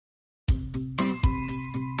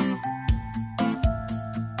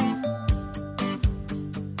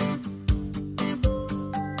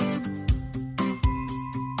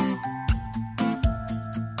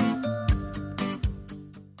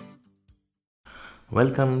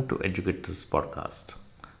Welcome to Educators Podcast.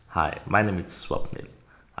 Hi, my name is Swapnil.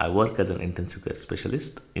 I work as an intensive care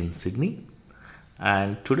specialist in Sydney,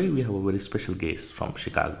 and today we have a very special guest from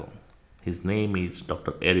Chicago. His name is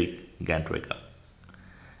Dr. Eric Gantwerker.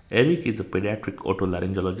 Eric is a pediatric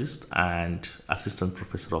otolaryngologist and assistant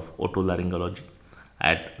professor of otolaryngology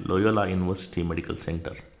at Loyola University Medical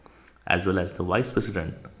Center, as well as the vice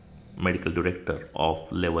president medical director of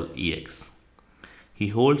Level EX. He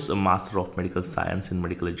holds a Master of Medical Science in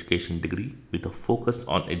Medical Education degree with a focus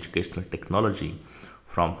on educational technology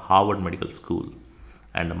from Harvard Medical School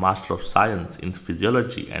and a Master of Science in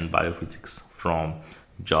Physiology and Biophysics from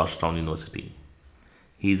Georgetown University.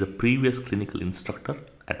 He is a previous clinical instructor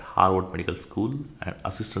at Harvard Medical School and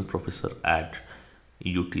assistant professor at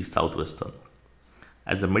UT Southwestern.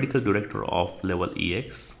 As a medical director of Level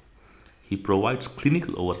EX, he provides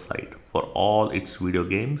clinical oversight for all its video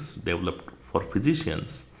games developed for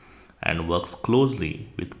physicians and works closely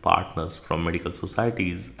with partners from medical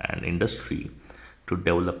societies and industry to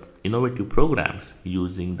develop innovative programs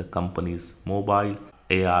using the company's mobile,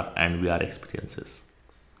 AR, and VR experiences.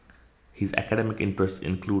 His academic interests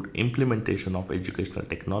include implementation of educational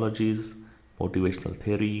technologies, motivational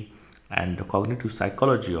theory, and the cognitive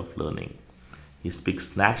psychology of learning. He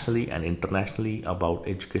speaks nationally and internationally about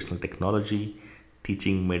educational technology,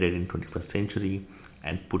 teaching MedEd in 21st century,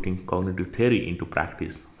 and putting cognitive theory into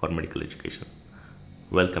practice for medical education.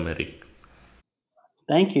 Welcome, Eric.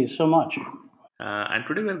 Thank you so much. And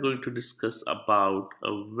today we are going to discuss about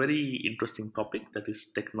a very interesting topic, that is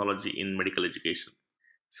technology in medical education.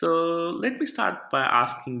 So let me start by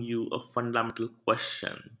asking you a fundamental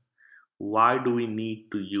question. Why do we need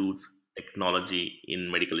to use technology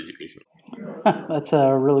in medical education? That's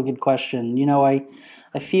a really good question.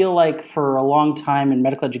 I feel like for a long time in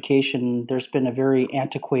medical education, there's been a very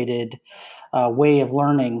antiquated way of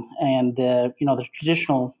learning, and the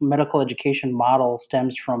traditional medical education model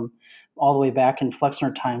stems from all the way back in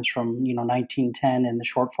Flexner times, from 1910 and the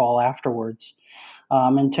shortfall afterwards.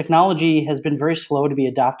 And technology has been very slow to be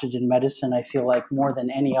adopted in medicine, I feel like, more than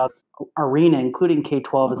any other arena, including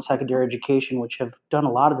K-12 and secondary education, which have done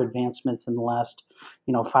a lot of advancements in the last,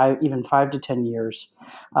 even 5 to 10 years.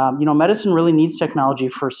 Medicine really needs technology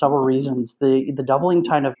for several reasons. The doubling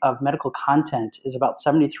time of medical content is about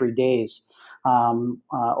 73 days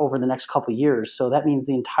over the next couple of years. So that means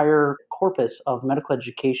the entire corpus of medical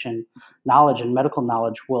education knowledge and medical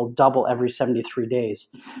knowledge will double every 73 days.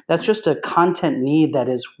 That's just a content need that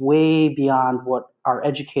is way beyond what our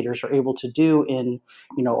educators are able to do in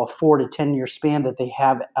a 4 to 10 year span that they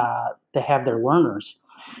have their learners.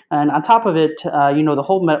 And on top of it, the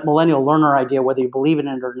whole millennial learner idea, whether you believe in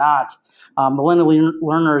it or not, millennial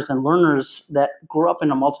learners and learners that grew up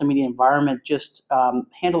in a multimedia environment just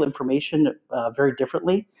handle information very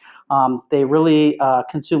differently. They really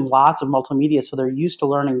consume lots of multimedia, so they're used to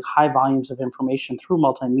learning high volumes of information through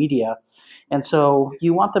multimedia. And so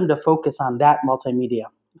you want them to focus on that multimedia.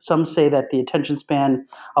 Some say that the attention span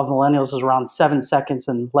of millennials is around 7 seconds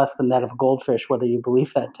and less than that of a goldfish, whether you believe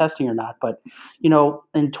that testing or not. But, in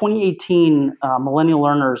 2018, millennial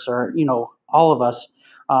learners are, all of us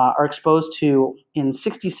are exposed to, in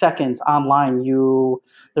 60 seconds online,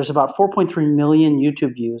 there's about 4.3 million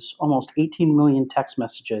YouTube views, almost 18 million text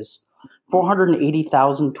messages,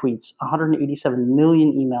 480,000 tweets, 187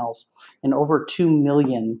 million emails, and over 2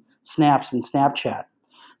 million snaps in Snapchat.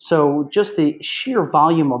 So just the sheer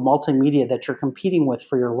volume of multimedia that you're competing with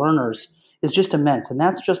for your learners is just immense, and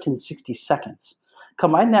that's just in 60 seconds.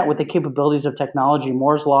 Combine that with the capabilities of technology.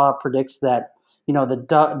 Moore's law predicts that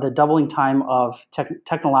the doubling time of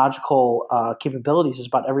technological capabilities is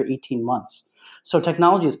about every 18 months. So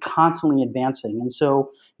technology is constantly advancing, and so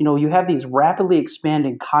you have these rapidly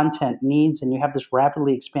expanding content needs, and you have this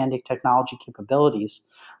rapidly expanding technology capabilities.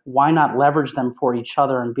 Why not leverage them for each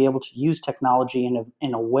other and be able to use technology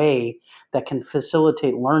in a way that can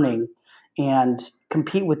facilitate learning and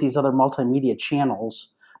compete with these other multimedia channels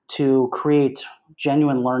to create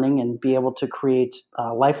genuine learning and be able to create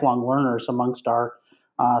lifelong learners amongst our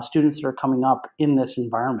students that are coming up in this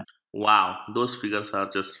environment. Wow, those figures are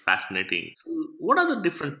just fascinating. So what are the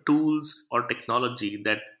different tools or technology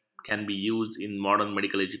that can be used in modern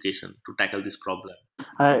medical education to tackle this problem?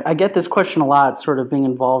 I get this question a lot, sort of being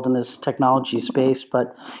involved in this technology space,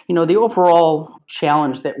 but the overall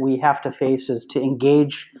challenge that we have to face is to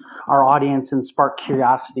engage our audience and spark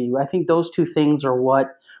curiosity. I think those two things are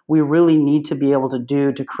what we really need to be able to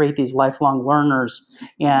do to create these lifelong learners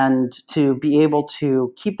and to be able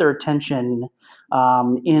to keep their attention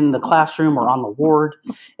in the classroom or on the ward.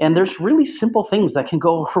 And there's really simple things that can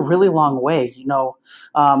go a really long way.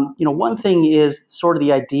 One thing is sort of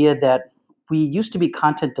the idea that we used to be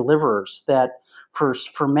content deliverers that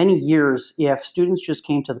for many years, if students just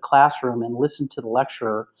came to the classroom and listened to the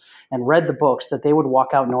lecturer and read the books, that they would walk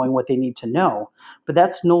out knowing what they need to know. But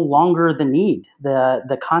that's no longer the need.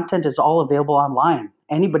 The content is all available online.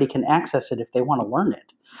 Anybody can access it if they want to learn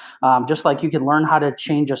it. Just like you can learn how to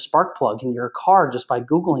change a spark plug in your car just by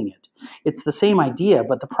Googling it. It's the same idea,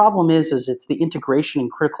 but the problem is it's the integration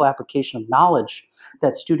and critical application of knowledge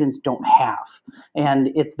that students don't have. And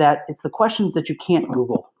it's the questions that you can't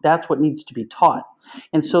Google. That's what needs to be taught.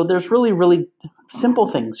 And so there's really, really simple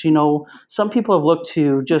things. Some people have looked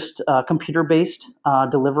to just computer-based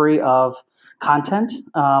delivery of content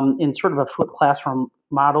in sort of a flipped classroom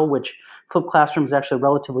model, which flipped classroom is actually a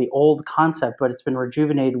relatively old concept, but it's been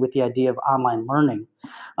rejuvenated with the idea of online learning.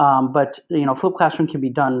 But flipped classroom can be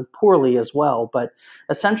done poorly as well. But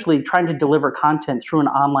essentially, trying to deliver content through an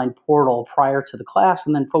online portal prior to the class,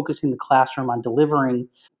 and then focusing the classroom on delivering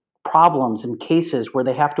problems and cases where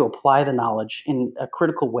they have to apply the knowledge in a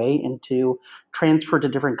critical way and to transfer to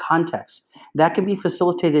different contexts. That can be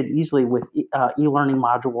facilitated easily with e-learning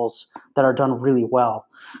modules that are done really well.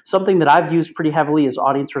 Something that I've used pretty heavily is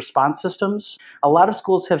audience response systems. A lot of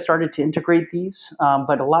schools have started to integrate these,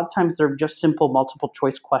 but a lot of times they're just simple multiple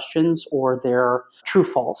choice questions or they're true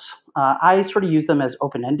false. I sort of use them as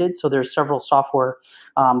open-ended, so there's several software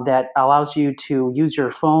that allows you to use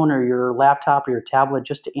your phone or your laptop or your tablet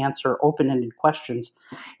just to answer open-ended questions,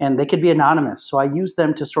 and they could be anonymous. So I use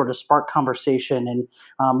them to sort of spark conversation, and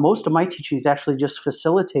most of my teaching is actually just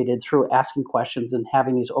facilitated through asking questions and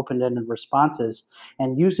having these open-ended responses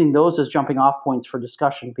and using those as jumping off points for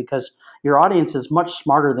discussion, because your audience is much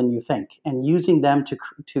smarter than you think, and using them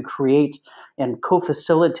to create and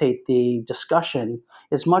co-facilitate the discussion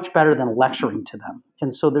is much better than lecturing to them.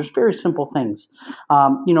 And so there's very simple things.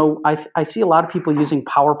 I see a lot of people using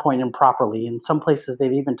PowerPoint improperly. In some places,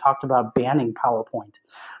 they've even talked about banning PowerPoint.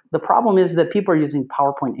 The problem is that people are using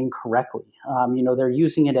PowerPoint incorrectly. They're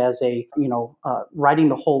using it as writing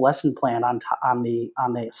the whole lesson plan on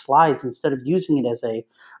the slides instead of using it as a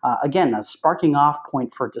sparking off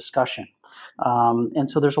point for discussion. And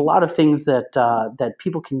so there's a lot of things that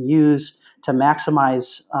people can use to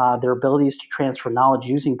maximize their abilities to transfer knowledge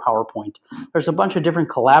using PowerPoint. There's a bunch of different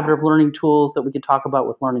collaborative learning tools that we could talk about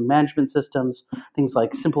with learning management systems, things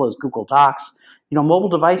like simple as Google Docs. Mobile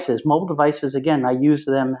devices, again, I use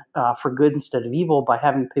them for good instead of evil by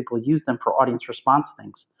having people use them for audience response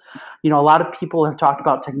things. A lot of people have talked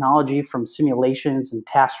about technology from simulations and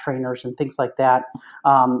task trainers and things like that.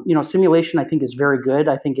 Simulation, I think, is very good.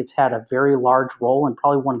 I think it's had a very large role and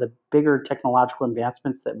probably one of the bigger technological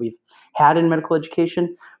advancements that we've had in medical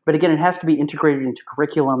education. But again, it has to be integrated into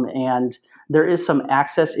curriculum, and there is some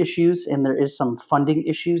access issues and there is some funding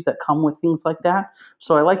issues that come with things like that.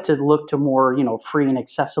 So I like to look to more, free and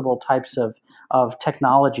accessible types of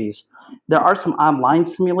technologies. There are some online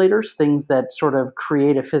simulators, things that sort of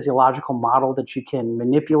create a physiological model that you can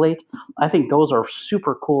manipulate. I think those are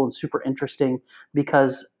super cool and super interesting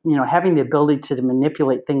because, having the ability to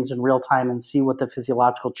manipulate things in real time and see what the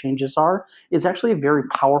physiological changes are is actually a very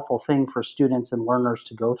powerful thing for students and learners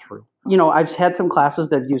to go through. I've had some classes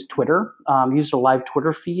that use Twitter, used a live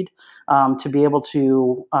Twitter feed to be able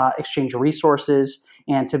to exchange resources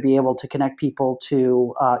and to be able to connect people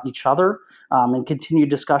to each other and continue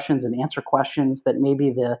discussions and answer questions that maybe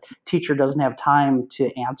the teacher doesn't have time to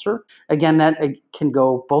answer. Again, that can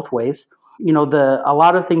go both ways. A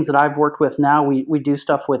lot of things that I've worked with now, we do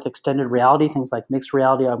stuff with extended reality, things like mixed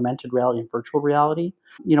reality, augmented reality, and virtual reality.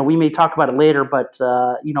 We may talk about it later, but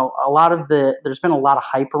there's been a lot of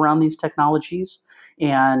hype around these technologies.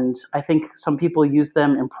 And I think some people use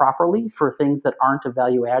them improperly for things that aren't a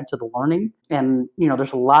value add to the learning. And,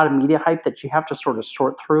 there's a lot of media hype that you have to sort of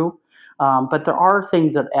sort through. But there are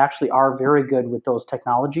things that actually are very good with those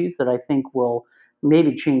technologies that I think will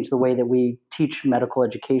maybe change the way that we teach medical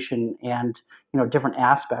education and, different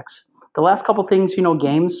aspects. The last couple things,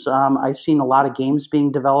 games. I've seen a lot of games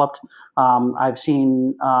being developed. I've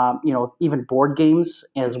seen, even board games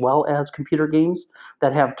as well as computer games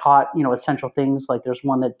that have taught, essential things. Like there's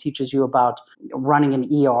one that teaches you about running an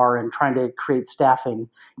ER and trying to create staffing.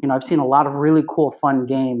 I've seen a lot of really cool, fun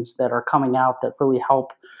games that are coming out that really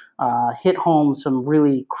help hit home some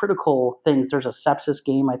really critical things. There's a sepsis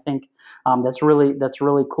game, I think, that's really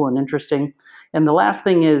cool and interesting. And the last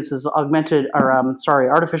thing is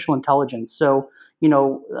artificial intelligence. So,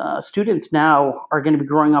 students now are going to be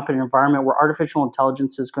growing up in an environment where artificial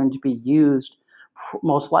intelligence is going to be used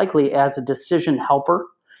most likely as a decision helper.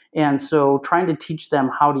 And so trying to teach them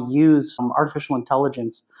how to use artificial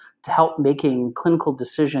intelligence to help making clinical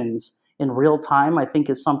decisions in real time, I think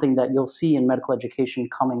is something that you'll see in medical education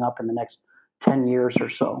coming up in the next 10 years or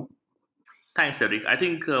so. Thanks, Eric. I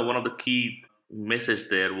think one of the key message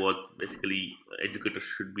there was basically educators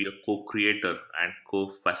should be a co-creator and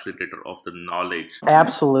co-facilitator of the knowledge.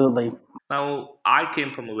 Absolutely. Now, I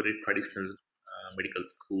came from a very traditional medical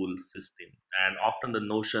school system, and often the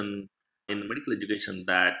notion in medical education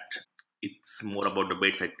that it's more about the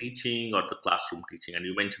bedside teaching or the classroom teaching, and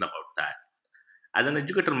you mentioned about that. As an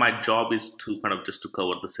educator, my job is to kind of just to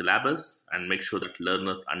cover the syllabus and make sure that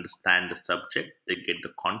learners understand the subject, they get the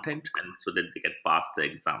content, and so that they can pass the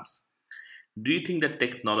exams. Do you think that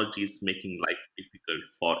technology is making life difficult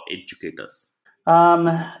for educators? Um,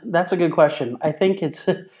 that's a good question. I think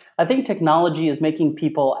technology is making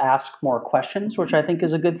people ask more questions, which I think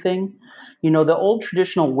is a good thing. The old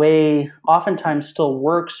traditional way oftentimes still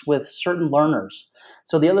works with certain learners.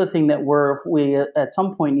 So the other thing that we at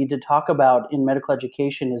some point need to talk about in medical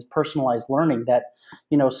education is personalized learning. That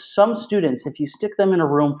some students, if you stick them in a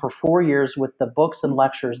room for 4 years with the books and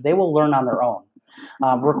lectures, they will learn on their own.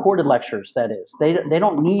 Recorded lectures, that is. They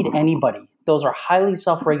don't need anybody. Those are highly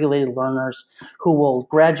self-regulated learners who will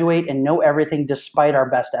graduate and know everything despite our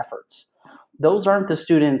best efforts. Those aren't the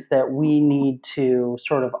students that we need to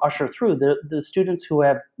sort of usher through. The students who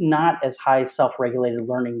have not as high self-regulated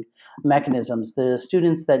learning mechanisms, the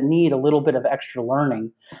students that need a little bit of extra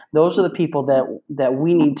learning, those are the people that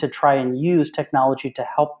we need to try and use technology to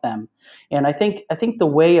help them. And I think the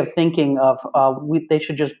way of thinking of they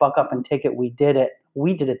should just buck up and take it. We did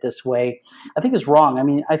it this way. I think is wrong. I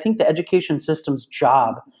mean, I think the education system's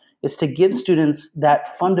job is to give students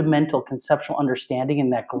that fundamental conceptual understanding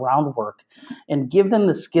and that groundwork and give them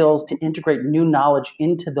the skills to integrate new knowledge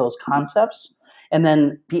into those concepts and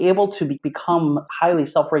then be able to become highly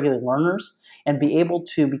self-regulated learners and be able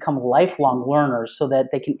to become lifelong learners so that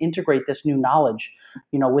they can integrate this new knowledge.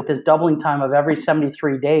 With this doubling time of every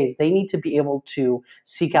 73 days, they need to be able to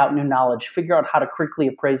seek out new knowledge, figure out how to critically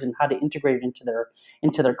appraise and how to integrate it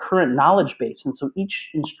into their current knowledge base. And so each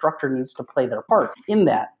instructor needs to play their part in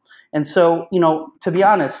that. And so, to be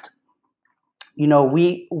honest,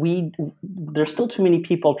 we there's still too many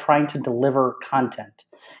people trying to deliver content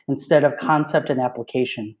instead of concept and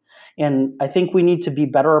application. And I think we need to be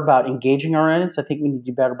better about engaging our audience. I think we need to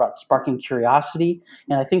be better about sparking curiosity.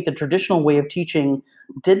 And I think the traditional way of teaching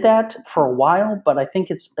did that for a while, but I think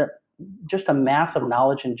it's just a mass of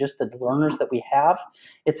knowledge and just the learners that we have.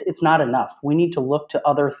 It's not enough. We need to look to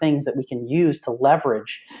other things that we can use to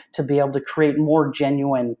leverage to be able to create more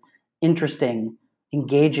genuine, interesting,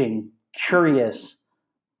 engaging, curious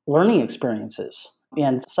learning experiences.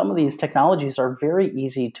 And some of these technologies are very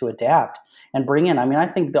easy to adapt and bring in. I mean, I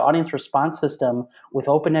think the audience response system with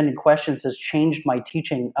open ended questions has changed my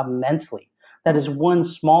teaching immensely. That is one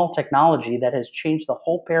small technology that has changed the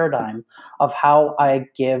whole paradigm of how I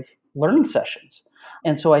give learning sessions.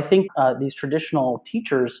 And so I think these traditional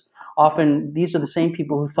teachers often, these are the same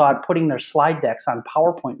people who thought putting their slide decks on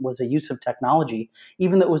PowerPoint was a use of technology,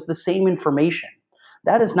 even though it was the same information.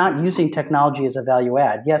 That is not using technology as a value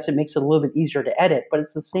add. Yes, it makes it a little bit easier to edit, but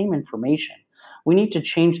it's the same information. We need to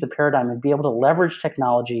change the paradigm and be able to leverage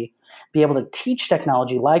technology, be able to teach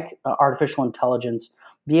technology like artificial intelligence,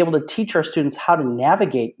 be able to teach our students how to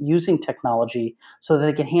navigate using technology so that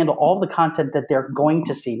they can handle all the content that they're going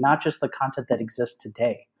to see, not just the content that exists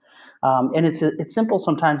today. And it's simple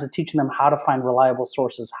sometimes to teaching them how to find reliable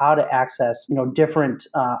sources, how to access different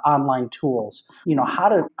online tools, how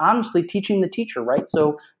to honestly teaching the teacher, right?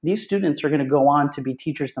 So these students are going to go on to be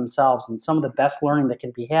teachers themselves, and some of the best learning that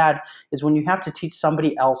can be had is when you have to teach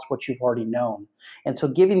somebody else what you've already known. And so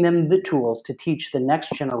giving them the tools to teach the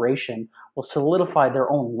next generation will solidify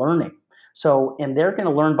their own learning. So, and they're going to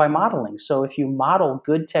learn by modeling. So if you model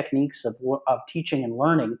good techniques of teaching and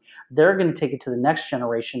learning, they're going to take it to the next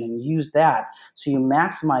generation and use that. So you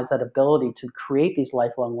maximize that ability to create these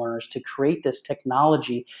lifelong learners, to create this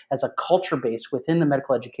technology as a culture base within the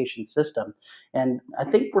medical education system. And I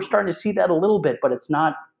think we're starting to see that a little bit, but it's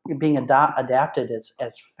not being adapted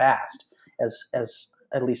as fast as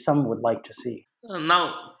at least some would like to see.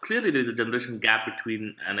 Now, clearly, there is a generation gap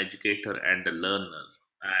between an educator and a learner.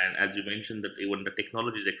 And as you mentioned, that even the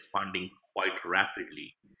technology is expanding quite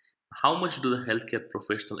rapidly. How much do the healthcare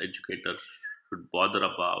professional educators should bother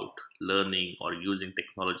about learning or using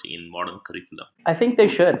technology in modern curriculum? I think they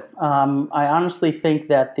should. I honestly think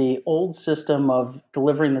that the old system of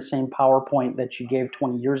delivering the same PowerPoint that you gave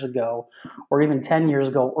 20 years ago, or even 10 years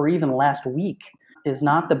ago, or even last week is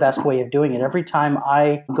not the best way of doing it. Every time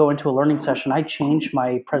I go into a learning session, I change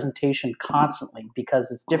my presentation constantly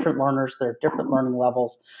because it's different learners, there are different learning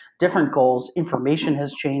levels, different goals, information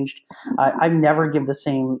has changed. I never give the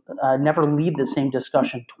same, never lead the same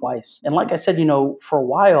discussion twice. And like I said, for a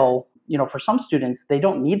while, for some students, they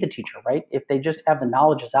don't need the teacher, right? If they just have the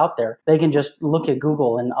knowledge is out there, they can just look at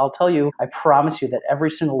Google. And I'll tell you, I promise you that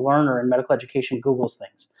every single learner in medical education Googles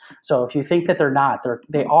things. So if you think that they're not,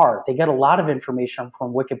 they are. They get a lot of information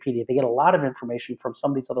from Wikipedia. They get a lot of information from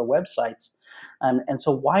some of these other websites. And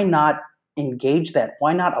so why not engage that?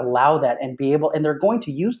 Why not allow that and be able, and they're going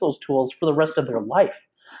to use those tools for the rest of their life.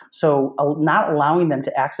 So not allowing them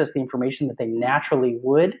to access the information that they naturally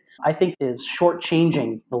would, I think is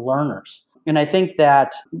shortchanging the learners. And I think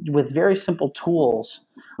that with very simple tools,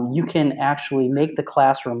 you can actually make the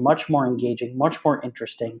classroom much more engaging, much more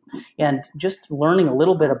interesting, and just learning a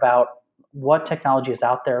little bit about what technology is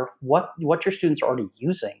out there, what your students are already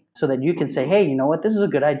using, so that you can say, hey, you know what, this is a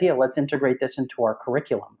good idea. Let's integrate this into our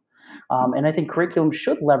curriculum. And I think curriculum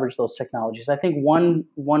should leverage those technologies. I think one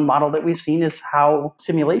model that we've seen is how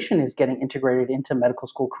simulation is getting integrated into medical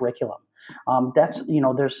school curriculum.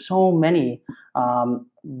 There's so many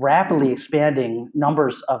rapidly expanding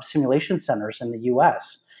numbers of simulation centers in the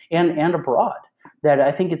U.S. and abroad that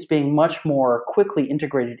I think it's being much more quickly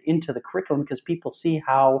integrated into the curriculum because people see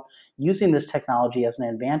how using this technology as an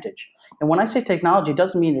advantage. And when I say technology, it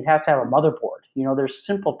doesn't mean it has to have a motherboard. There's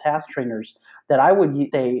simple task trainers that I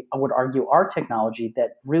would argue are technology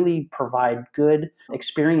that really provide good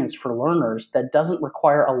experience for learners that doesn't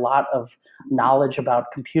require a lot of knowledge about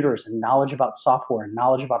computers and knowledge about software and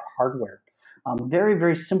knowledge about hardware. Very,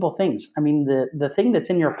 very simple things. I mean, the thing that's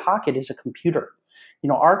in your pocket is a computer.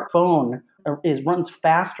 Our phone runs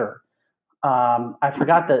faster. I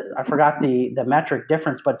forgot the metric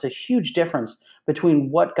difference, but it's a huge difference between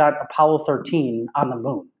what got Apollo 13 on the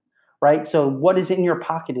moon, right? So what is in your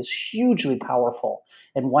pocket is hugely powerful,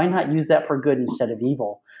 and why not use that for good instead of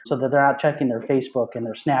evil? So that they're not checking their Facebook and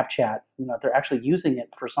their Snapchat. They're actually using it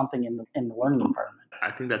for something in the learning environment. I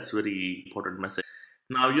think that's very important message.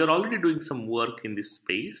 Now, you're already doing some work in this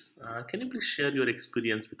space. Can you please share your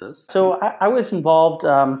experience with us? So I was involved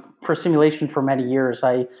for simulation for many years.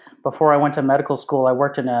 Before I went to medical school, I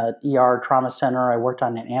worked in a ER trauma center. I worked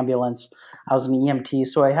on an ambulance. I was an EMT,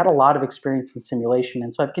 so I had a lot of experience in simulation,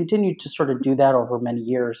 and so I've continued to sort of do that over many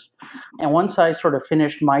years. And once I sort of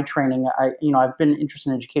finished my training, I've been interested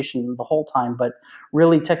in education the whole time, but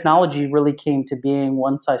really technology really came to being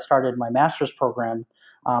once I started my master's program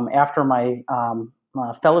after my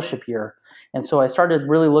fellowship year. And so I started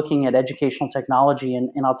really looking at educational technology, and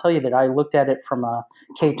I'll tell you that I looked at it from a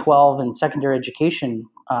K-12 and secondary education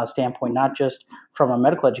standpoint, not just from a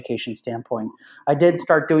medical education standpoint. I did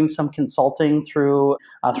start doing some consulting through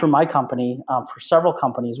my company for several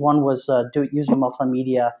companies. One was using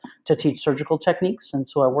multimedia to teach surgical techniques, and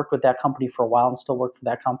so I worked with that company for a while and still work for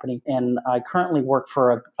that company. And I currently work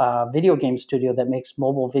for a video game studio that makes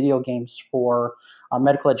mobile video games for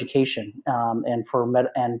medical education and for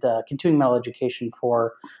continuing medical education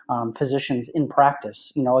for physicians in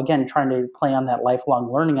practice. Again, trying to play on that lifelong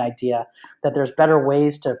learning idea that there's better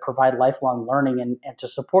ways to provide lifelong learning and to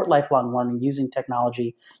support lifelong learning using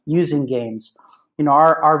technology, using games.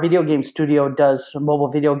 Our video game studio does mobile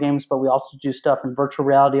video games, but we also do stuff in virtual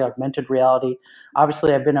reality, augmented reality.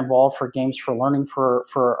 Obviously, I've been involved for games for learning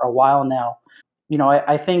for a while now.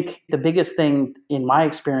 I think the biggest thing in my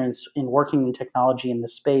experience in working in technology in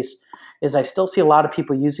this space is I still see a lot of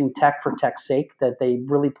people using tech for tech's sake, that they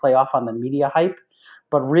really play off on the media hype.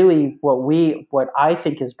 But really what I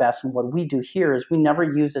think is best and what we do here is we never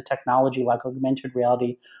use a technology like augmented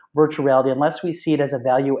reality, virtual reality, unless we see it as a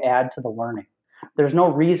value add to the learning. There's no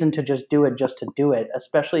reason to just do it just to do it,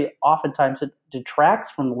 especially oftentimes it detracts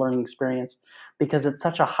from the learning experience because it's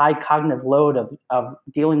such a high cognitive load of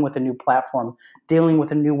dealing with a new platform, dealing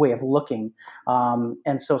with a new way of looking.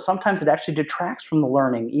 And so sometimes it actually detracts from the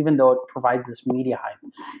learning, even though it provides this media hype.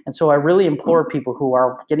 And so I really implore people who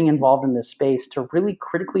are getting involved in this space to really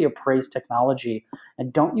critically appraise technology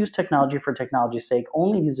and don't use technology for technology's sake.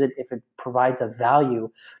 Only use it if it provides a value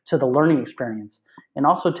to the learning experience. And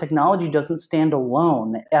also, technology doesn't stand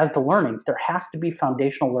alone as the learning. There has to be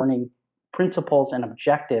foundational learning principles and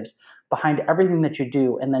objectives behind everything that you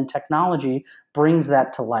do, and then technology brings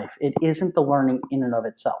that to life. It isn't the learning in and of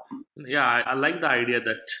itself. Yeah, I like the idea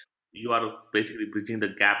that you are basically bridging the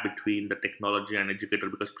gap between the technology and educator,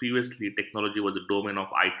 because previously technology was a domain of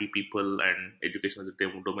IT people and education was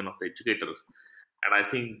a domain of the educators. And I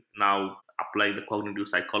think now applying the cognitive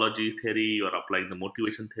psychology theory or applying the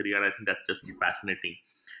motivation theory, and I think that's just fascinating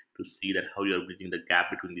to see that how you're bridging the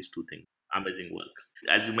gap between these two things. Amazing work.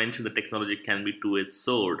 As you mentioned, the technology can be two-edged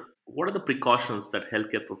sword. What are the precautions that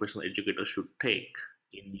healthcare professional educators should take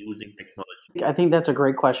in using technology? I think that's a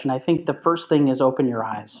great question. I think the first thing is open your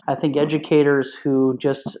eyes. I think educators who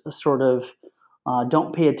just sort of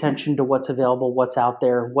Don't pay attention to what's available, what's out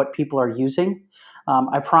there, what people are using.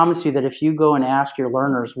 I promise you that if you go and ask your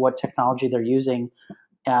learners what technology they're using,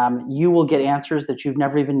 you will get answers that you've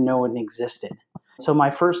never even known existed. So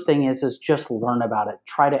my first thing is just learn about it.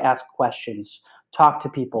 Try to ask questions, talk to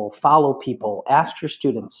people, ask your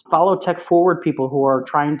students, follow tech forward people who are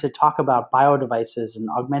trying to talk about biodevices and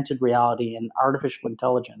augmented reality and artificial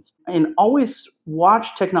intelligence. And always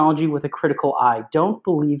watch technology with a critical eye. Don't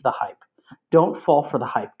believe the hype. Don't fall for the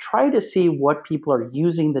hype. Try to see what people are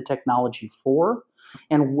using the technology for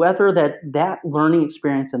and whether that learning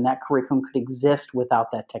experience and that curriculum could exist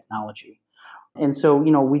without that technology. And so,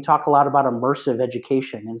 we talk a lot about immersive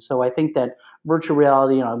education. And so I think that virtual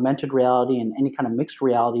reality and augmented reality and any kind of mixed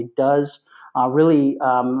reality does really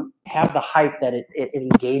have the hype that it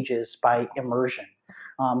engages by immersion.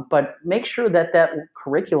 But make sure that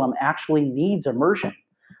curriculum actually needs immersion.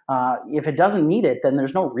 If it doesn't need it, then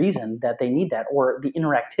there's no reason that they need that, or the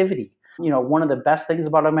interactivity. One of the best things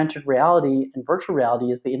about augmented reality and virtual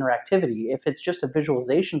reality is the interactivity. If it's just a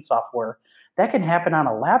visualization software, that can happen on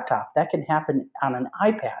a laptop, that can happen on an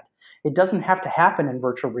iPad. It doesn't have to happen in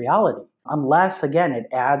virtual reality unless, again, it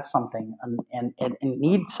adds something and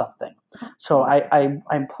needs something. So I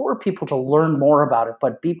implore people to learn more about it,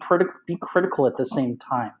 but be critical at the same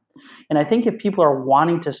time. And I think if people are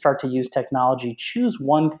wanting to start to use technology, choose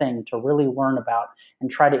one thing to really learn about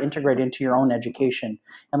and try to integrate into your own education.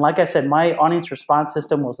 And like I said, my audience response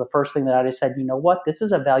system was the first thing that I just said, you know what, this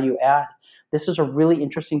is a value add. This is a really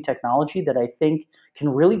interesting technology that I think can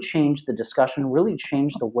really change the discussion, really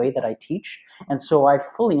change the way that I teach. And so I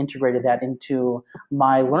fully integrated that into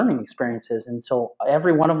my learning experiences. And so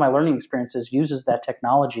every one of my learning experiences uses that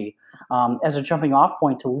technology as a jumping off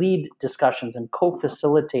point to lead discussions and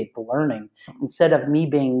co-facilitate the learning instead of me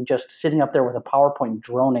being just sitting up there with a PowerPoint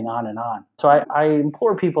droning on and on. So I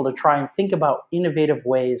implore people to try and think about innovative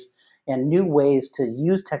ways and new ways to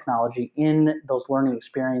use technology in those learning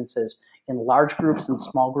experiences in large groups and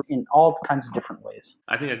small groups in all kinds of different ways.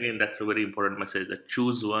 I think again that's a very important message, that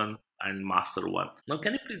choose one and master one. Now,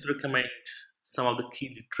 can you please recommend some of the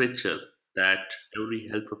key literature that every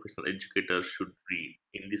health professional educator should read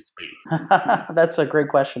in this space? That's a great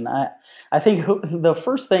question. I think the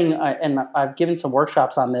first thing, and I've given some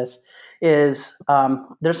workshops on this, is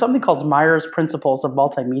there's something called Meyer's Principles of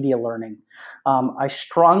Multimedia Learning. I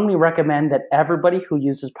strongly recommend that everybody who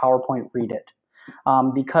uses PowerPoint read it.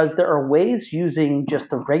 Because there are ways using just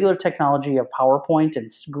the regular technology of PowerPoint and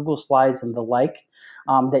Google Slides and the like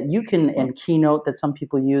that you can, and Keynote that some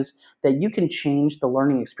people use, that you can change the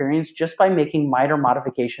learning experience just by making minor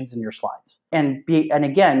modifications in your slides. And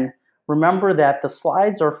again, remember that the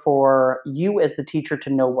slides are for you as the teacher to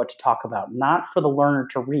know what to talk about, not for the learner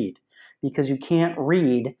to read, because you can't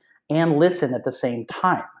read and listen at the same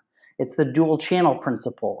time. It's the dual channel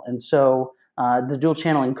principle. And so the dual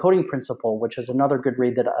channel encoding principle, which is another good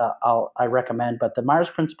read that I recommend. But the Myers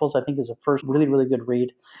Principles, I think, is a first really, really good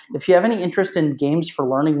read. If you have any interest in games for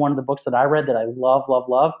learning, one of the books that I read that I love, love,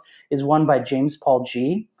 love is one by James Paul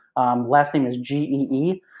Gee. Last name is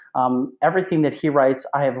Gee. Everything that he writes,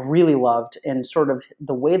 I have really loved, and sort of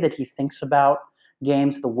the way that he thinks about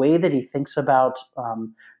games, the way that he thinks about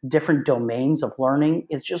different domains of learning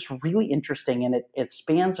is just really interesting, and it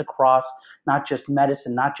spans across not just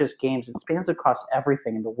medicine, not just games, it spans across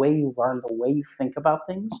everything, and the way you learn, the way you think about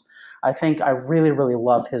things. I think I really, really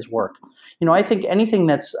love his work. I think anything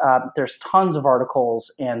there's tons of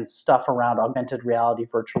articles and stuff around augmented reality,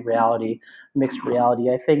 virtual reality, mixed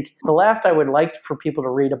reality. I think the last I would like for people to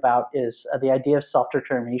read about is the idea of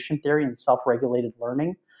self-determination theory and self-regulated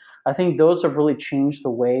learning. I think those have really changed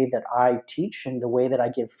the way that I teach and the way that I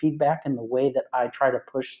give feedback and the way that I try to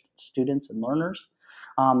push students and learners,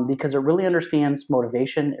 because it really understands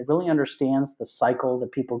motivation. It really understands the cycle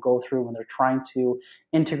that people go through when they're trying to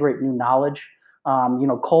integrate new knowledge.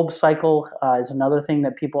 Kolb cycle is another thing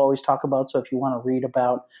that people always talk about. So if you want to read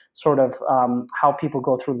about sort of how people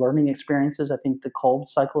go through learning experiences, I think the Kolb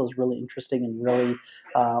cycle is really interesting and really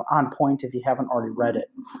on point if you haven't already read it.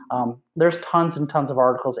 There's tons and tons of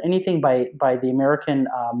articles. Anything by the American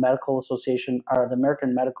Medical Association or the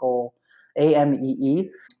American Medical AMEE.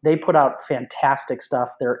 They put out fantastic stuff.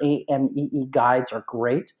 Their AMEE guides are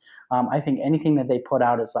great. I think anything that they put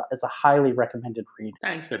out is a highly recommended read.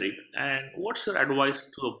 Thanks, Eric. And what's your advice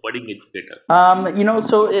to a budding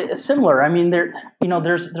educator? Similar. I mean,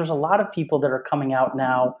 there's a lot of people that are coming out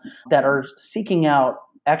now that are seeking out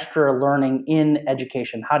extra learning in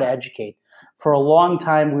education, how to educate. For a long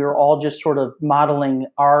time, we were all just sort of modeling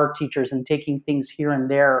our teachers and taking things here and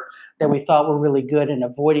there that we thought were really good and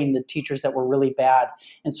avoiding the teachers that were really bad,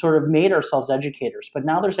 and sort of made ourselves educators. But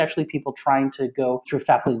now there's actually people trying to go through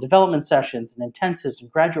faculty development sessions and intensives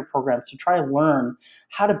and graduate programs to try to learn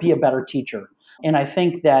how to be a better teacher. And I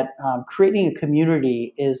think that creating a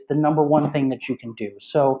community is the number one thing that you can do.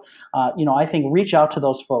 So, I think reach out to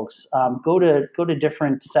those folks. Go to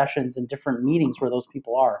different sessions and different meetings where those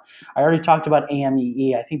people are. I already talked about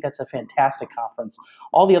AMEE. I think that's a fantastic conference.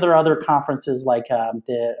 All the other conferences like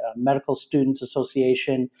the Medical Students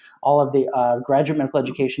Association, all of the graduate medical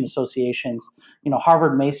education associations,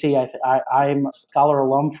 Harvard Macy, I'm a scholar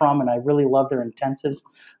alum from, and I really love their intensives.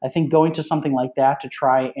 I think going to something like that to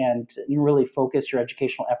try and really focus your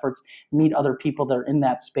educational efforts, meet other people that are in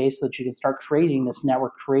that space so that you can start creating this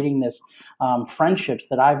network, creating this friendships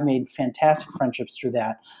that I've made fantastic friendships through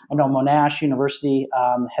that. I know Monash University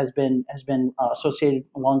has been associated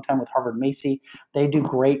a long time with Harvard Macy. They do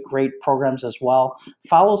great programs as well.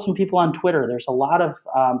 Follow some people on Twitter. There's a lot of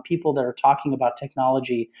people that are talking about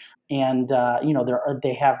technology, and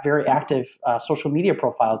they have very active social media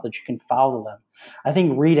profiles that you can follow them. I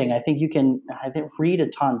think reading. I think read a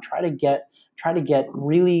ton. Try to get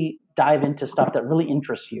really dive into stuff that really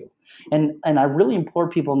interests you. And I really implore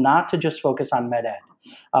people not to just focus on MedEd.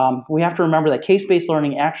 We have to remember that case-based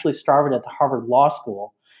learning actually started at the Harvard Law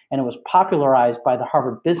School, and it was popularized by the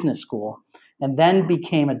Harvard Business School, and then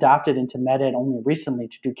became adopted into MedEd only recently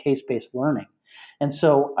to do case-based learning. And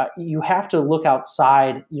so you have to look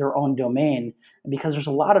outside your own domain, because there's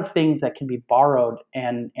a lot of things that can be borrowed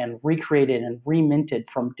and recreated and reminted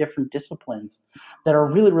from different disciplines that are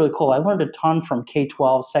really, really cool. I learned a ton from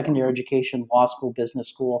K-12, secondary education, law school, business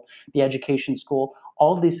school, the education school,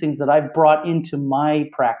 all of these things that I've brought into my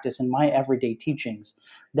practice and my everyday teachings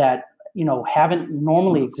that haven't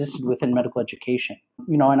normally existed within medical education.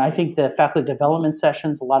 And I think the faculty development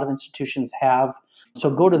sessions a lot of institutions have. So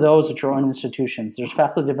go to those at your own institutions. There's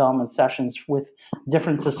faculty development sessions with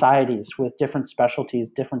different societies, with different specialties,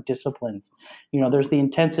 different disciplines. There's the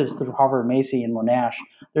intensives through Harvard Macy and Monash.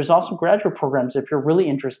 There's also graduate programs if you're really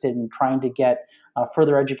interested in trying to get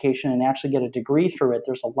further education and actually get a degree through it.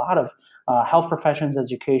 There's a lot of health professions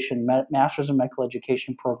education, masters in medical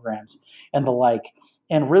education programs, and the like.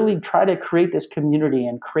 And really try to create this community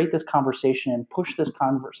and create this conversation and push this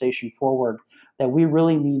conversation forward, that we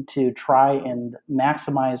really need to try and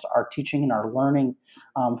maximize our teaching and our learning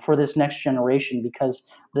for this next generation, because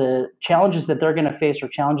the challenges that they're going to face are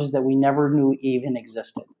challenges that we never knew even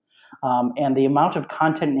existed. And the amount of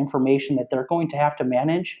content and information that they're going to have to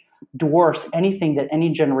manage dwarfs anything that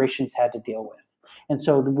any generation's had to deal with. And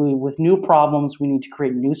so with new problems, we need to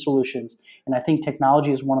create new solutions. And I think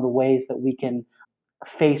technology is one of the ways that we can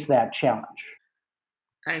face that challenge.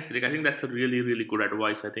 Thanks, Rick. I think that's a really, really good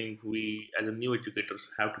advice. I think we, as a new educators,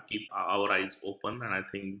 have to keep our eyes open and I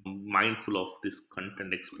think mindful of this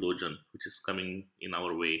content explosion which is coming in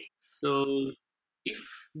our way. So, if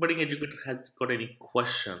budding educator has got any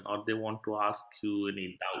question or they want to ask you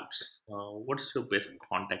any doubts, what's your best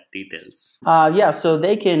contact details? Yeah, so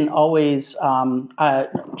they can always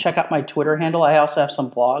check out my Twitter handle. I also have some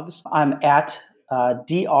blogs. I'm at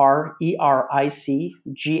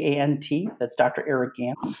DRERICGANT. That's Dr. Eric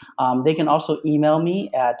Gant. They can also email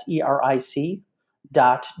me at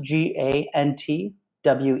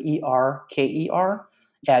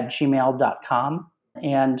eric.gantwerker@gmail.com.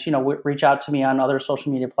 And reach out to me on other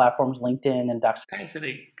social media platforms, LinkedIn and Docs. Thanks,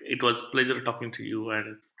 Eric. It was a pleasure talking to you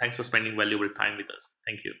and thanks for spending valuable time with us.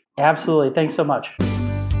 Thank you. Absolutely. Thanks so much.